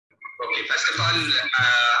Okay, first of all,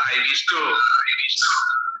 I wish to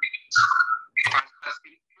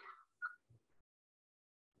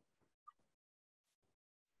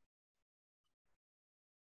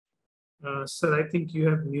sir, I think you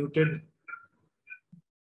have muted.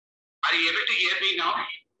 Are you able to hear me now?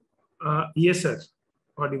 Yes, sir.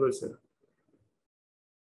 Audible, sir.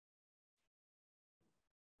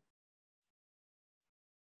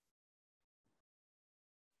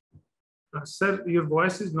 Sir, your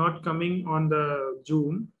voice is not coming on the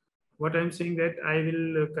Zoom. What I'm saying that I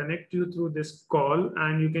will connect you through this call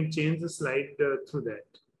and you can change the slide through that.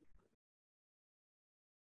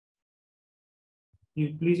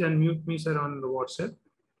 You please unmute me, sir, on the WhatsApp.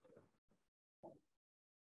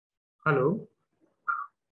 Hello.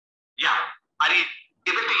 Yeah. Are you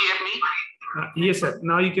able to hear me? Yes, sir.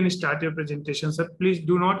 Now you can start your presentation, sir. Please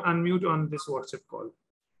do not unmute on this WhatsApp call.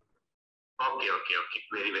 Okay.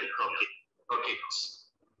 Very well.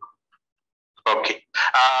 Okay.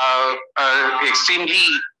 Extremely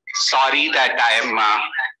sorry that I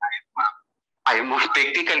am on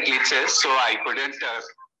technical glitches, so I couldn't.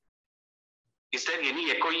 Is there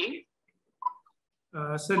any echoing?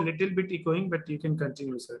 Sir, little bit echoing, but you can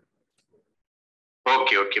continue, sir.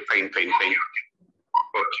 Okay, fine. Okay.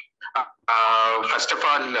 First of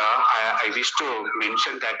all, I wish to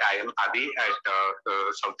mention that I am away at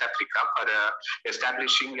South Africa for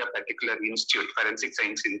establishing a particular institute, Forensic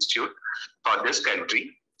Science Institute, for this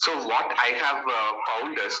country. So what I have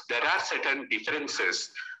found is there are certain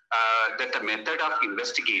differences that the method of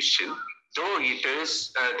investigation, though it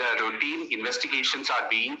is the routine investigations are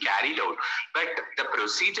being carried out, but the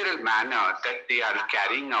procedural manner that they are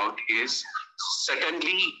carrying out is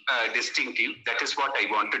certainly distinctive. That is what I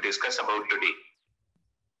want to discuss about today.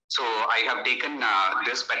 So I have taken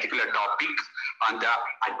this particular topic on the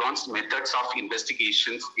advanced methods of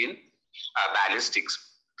investigations in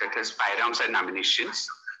ballistics, that is firearms and ammunitions.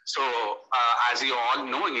 So as you all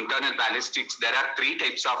know, in internal ballistics, there are three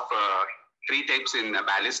types in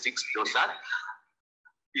ballistics. Those are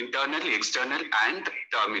internal, external, and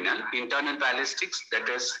terminal. Internal ballistics, that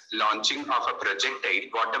is launching of a projectile,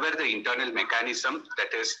 whatever the internal mechanism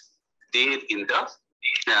that is there in the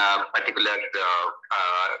particular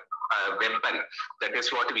weapon, that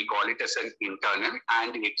is what we call it as an internal.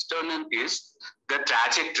 And external is the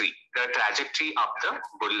trajectory of the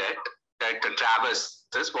bullet that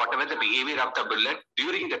traverses, whatever the behavior of the bullet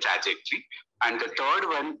during the trajectory. And the third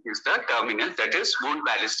one is the terminal, that is wound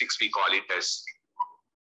ballistics, we call it as.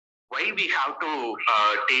 Why we have to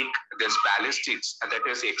take this ballistics, that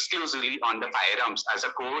is exclusively on the firearms, as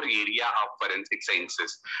a core area of forensic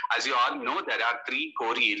sciences? As you all know, there are three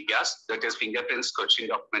core areas, that is fingerprints, coaching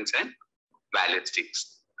documents, and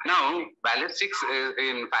ballistics. Now, ballistics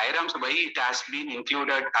in firearms, why it has been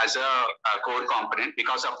included as a core component?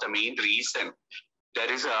 Because of the main reason,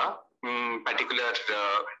 there is a particular,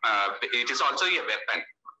 it is also a weapon,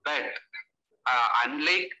 but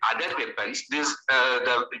unlike other weapons, this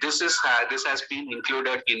has been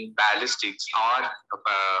included in ballistics or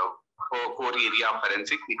core area of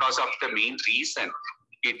forensic because of the main reason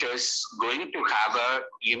it is going to have a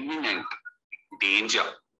imminent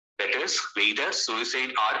danger. That is either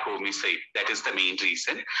suicide or homicide. That is the main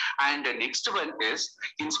reason. And the next one is,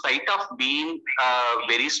 in spite of being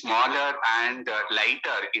very smaller and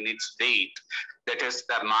lighter in its weight, that is,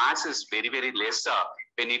 the mass is very, very lesser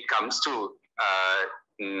when it comes to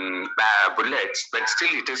bullets, but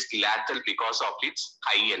still it is lethal because of its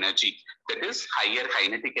high energy. That is, higher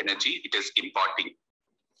kinetic energy it is imparting.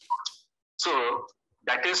 So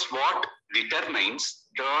that is what determines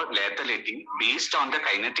the lethality based on the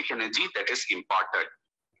kinetic energy that is imparted.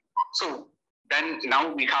 So then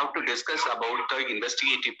now we have to discuss about the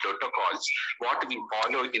investigative protocols, what we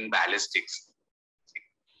follow in ballistics.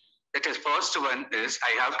 That is, first one is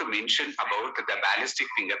I have to mention about the ballistic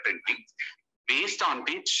fingerprinting, based on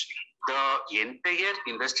which the entire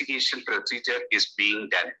investigation procedure is being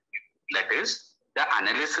done. That is, the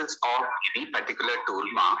analysis of any particular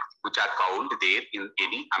tool mark which are found there in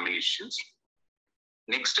any ammunitions.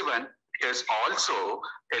 Next one is also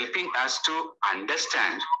helping us to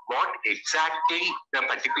understand what exactly the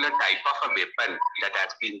particular type of a weapon that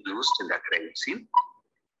has been used in the crime scene.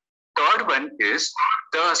 Third one is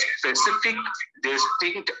the specific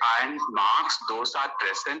distinct and marks those are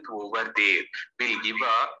present over there will give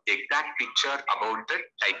a exact picture about the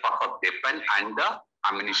type of a weapon and the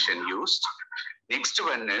ammunition used. Next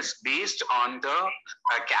one is based on the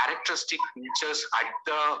characteristic features at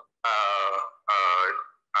the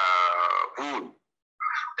wound.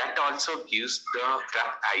 That also gives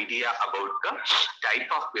the idea about the type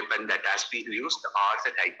of weapon that has been used or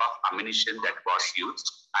the type of ammunition that was used.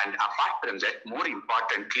 And apart from that, more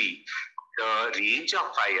importantly, the range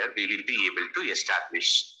of fire we will be able to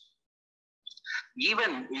establish.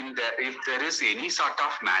 Even if there is any sort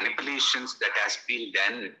of manipulations that has been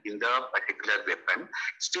done in the particular weapon,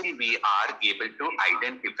 still we are able to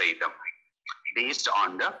identify them based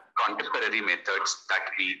on the contemporary methods that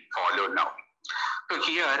we follow now. So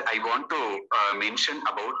here I want to mention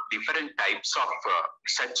about different types of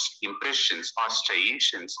such impressions or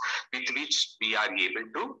striations with which we are able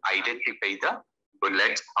to identify the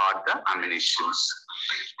bullets or the ammunitions.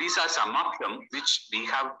 These are some of them which we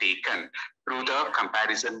have taken through the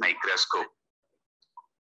comparison microscope.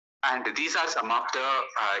 And these are some of the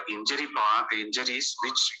injuries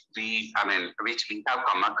which we have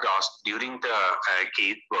come across during the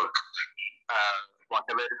case work.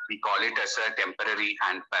 Whatever we call it as a temporary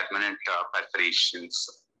and permanent perforations.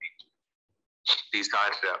 These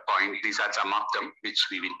are some of them which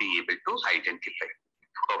we will be able to identify.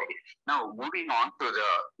 Okay. Now moving on to the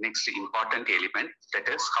next important element, that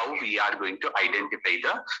is how we are going to identify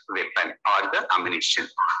the weapon or the ammunition.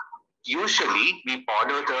 Usually we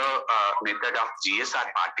follow the method of GSR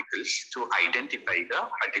particles to identify the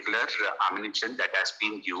particular ammunition that has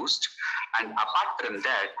been used. And apart from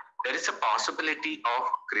that, there is a possibility of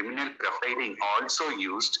criminal profiling also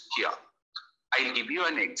used here. I'll give you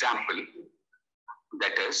an example,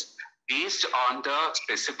 that is based on the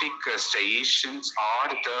specific striations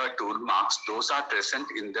or the tool marks, those are present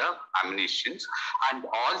in the ammunitions, and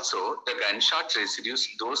also the gunshot residues,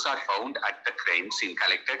 those are found at the crime scene,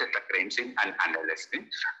 collected at the crime scene and analyzed.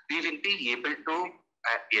 We will be able to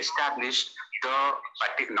establish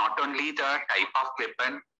not only the type of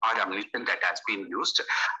weapon or ammunition that has been used.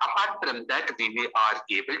 Apart from that, we are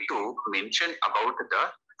able to mention about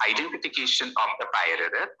the identification of the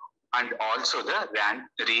firer and also the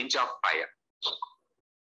range of fire.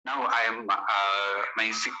 Now, I am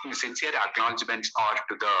my sincere acknowledgements are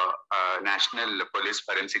to the National Police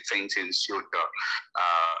Forensic Science Institute,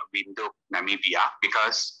 Window, Namibia,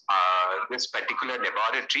 because this particular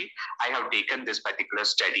laboratory, I have taken this particular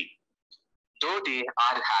study. Though they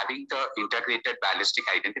are having the integrated ballistic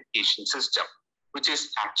identification system, which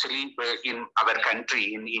is actually in our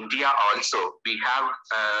country, in India also, we have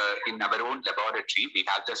in our own laboratory, we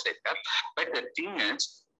have the setup. But the thing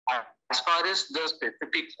is, as far as the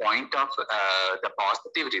specific point of the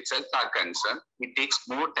positive results are concerned, it takes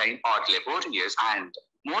more time or laborious, and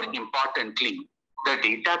more importantly, the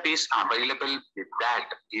database available with that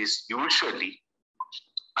is usually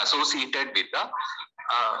associated with the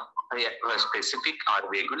specific or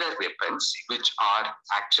regular weapons, which are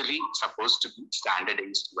actually supposed to be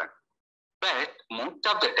standardized one. But most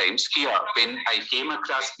of the times here, when I came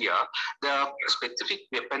across here, the specific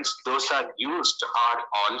weapons those are used are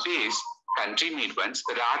always country-made ones.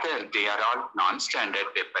 Rather, they are all non-standard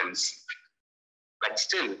weapons. But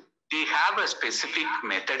still, they have a specific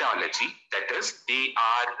methodology. That is, they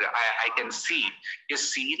are, I can see a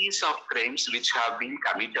series of crimes which have been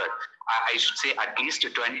committed. I should say at least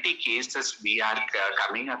 20 cases we are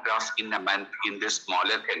coming across in a month in this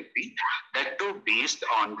smaller country, that too based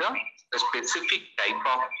on the specific type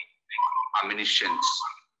of ammunitions.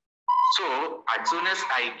 So as soon as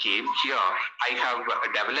I came here, I have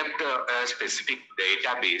developed a specific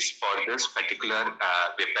database for this particular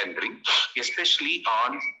weaponry, especially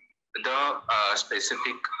on the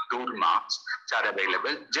specific tool marks which are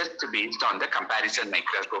available just based on the comparison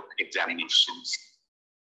microscope examinations.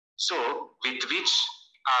 So with which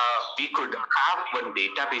we could have one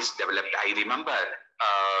database developed. I remember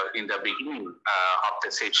in the beginning of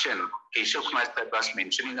the session, Keshav Kumar was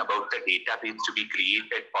mentioning about the database to be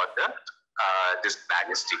created for the this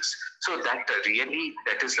ballistics. So that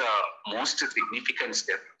that is a most significant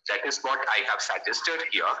step. That is what I have suggested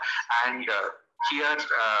here. And here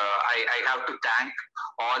I have to thank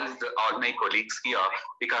all my colleagues here,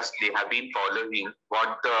 because they have been following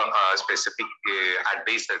what the specific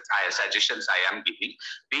suggestions I am giving,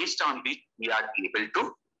 based on which we are able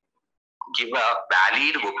to give a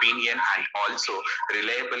valid opinion and also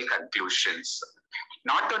reliable conclusions.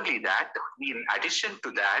 Not only that, in addition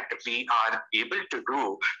to that, we are able to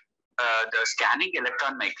do the scanning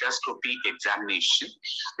electron microscopy examination,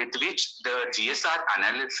 with which the GSR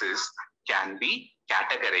analysis can be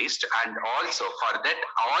categorized, and also for that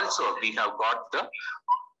also we have got the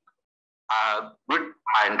good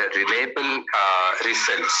and reliable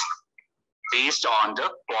results based on the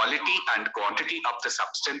quality and quantity of the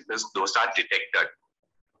substances those are detected.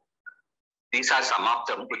 These are some of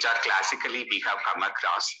them which are classically we have come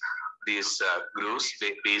across. these grooves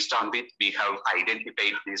based on which we have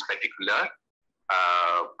identified these particular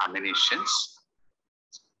ammunitions.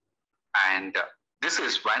 And this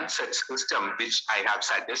is one such system which I have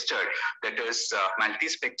suggested, that is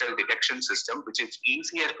multispectral detection system, which is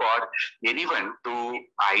easier for anyone to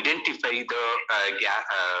identify the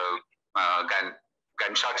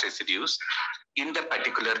gunshot residues in the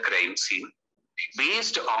particular crime scene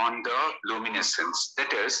based on the luminescence,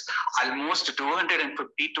 that is almost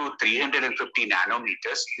 250 to 350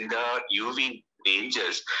 nanometers in the UV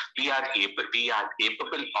ranges. We are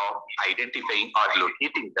capable of identifying or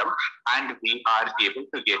locating them, and we are able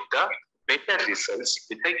to get the better results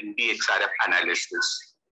with the EDXRF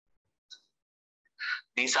analysis.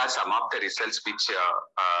 These are some of the results which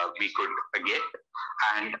we could get,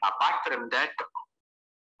 and apart from that,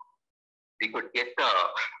 we could get the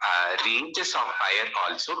ranges of fire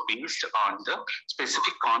also based on the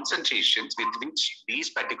specific concentrations with which these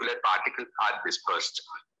particular particles are dispersed.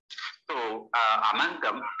 So among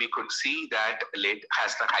them, we could see that lead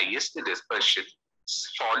has the highest dispersion,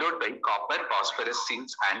 followed by copper, phosphorus, zinc,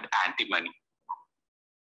 and antimony.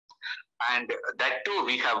 And that too,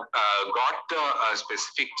 we have got the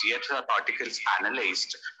specific GFR particles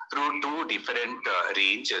analyzed through two different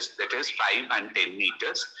ranges, that is 5 and 10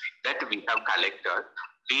 meters, that we have collected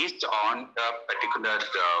based on the particular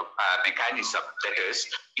mechanism. That is,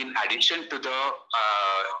 in addition to the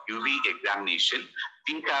UV examination,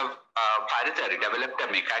 we have further developed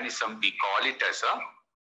a mechanism. We call it as a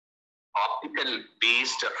optical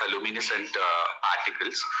based luminescent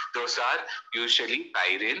particles. Those are usually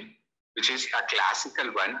pyrene, which is a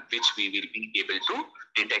classical one, which we will be able to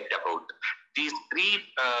detect about. These three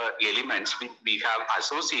elements which we have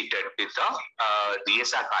associated with the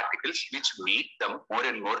DSR particles, which make them more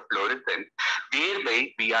and more fluorescent.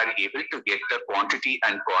 Thereby, we are able to get the quantity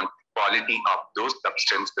and quality of those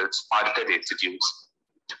substances or the residues.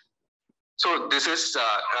 So this is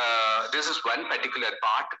one particular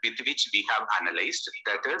part with which we have analyzed.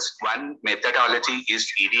 That is, one methodology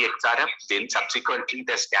is EDXRF, then subsequently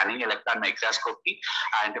the scanning electron microscopy,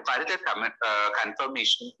 and further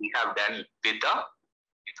confirmation we have done with the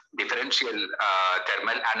differential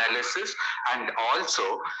thermal analysis, and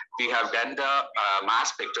also we have done the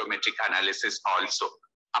mass spectrometric analysis also.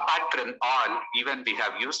 Apart from all, even we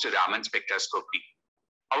have used Raman spectroscopy.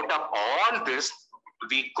 Out of all this,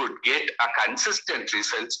 we could get a consistent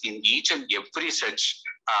results in each and every such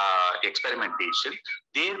experimentation.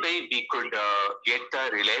 Thereby, we could get the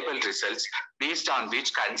reliable results based on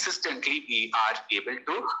which consistently we are able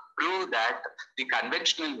to prove that the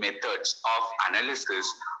conventional methods of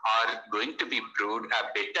analysis are going to be proved a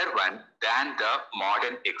better one than the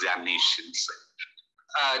modern examinations.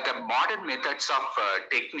 The modern methods of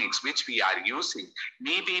techniques which we are using,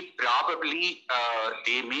 maybe probably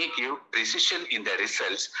they may give precision in the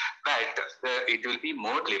results, but it will be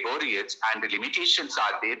more laborious, and the limitations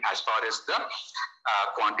are there as far as the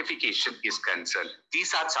quantification is concerned.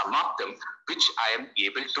 These are some of them which I am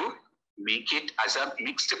able to make it as a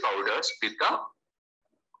mixed powders with the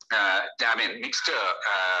mixed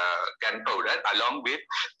gunpowder along with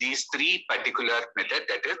these three particular methods,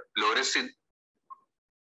 that is fluorescent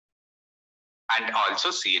and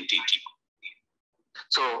also CNTT.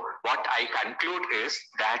 So what I conclude is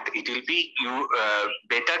that it will be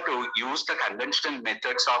better to use the conventional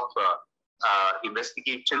methods of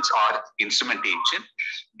investigations or instrumentation,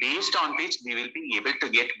 based on which we will be able to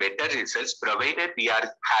get better results, provided we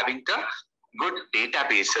are having the good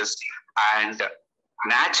databases. And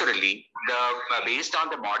naturally, based on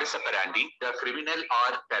the modus operandi, the criminal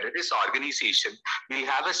or terrorist organization will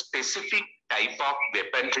have a specific type of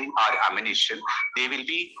weaponry or ammunition they will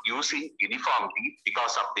be using uniformly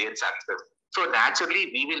because of their success. So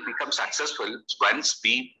naturally, we will become successful once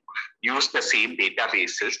we use the same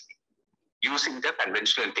databases using the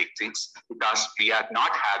conventional techniques, because we are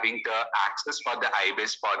not having the access for the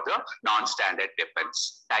IBIS for the non-standard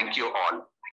weapons. Thank you all.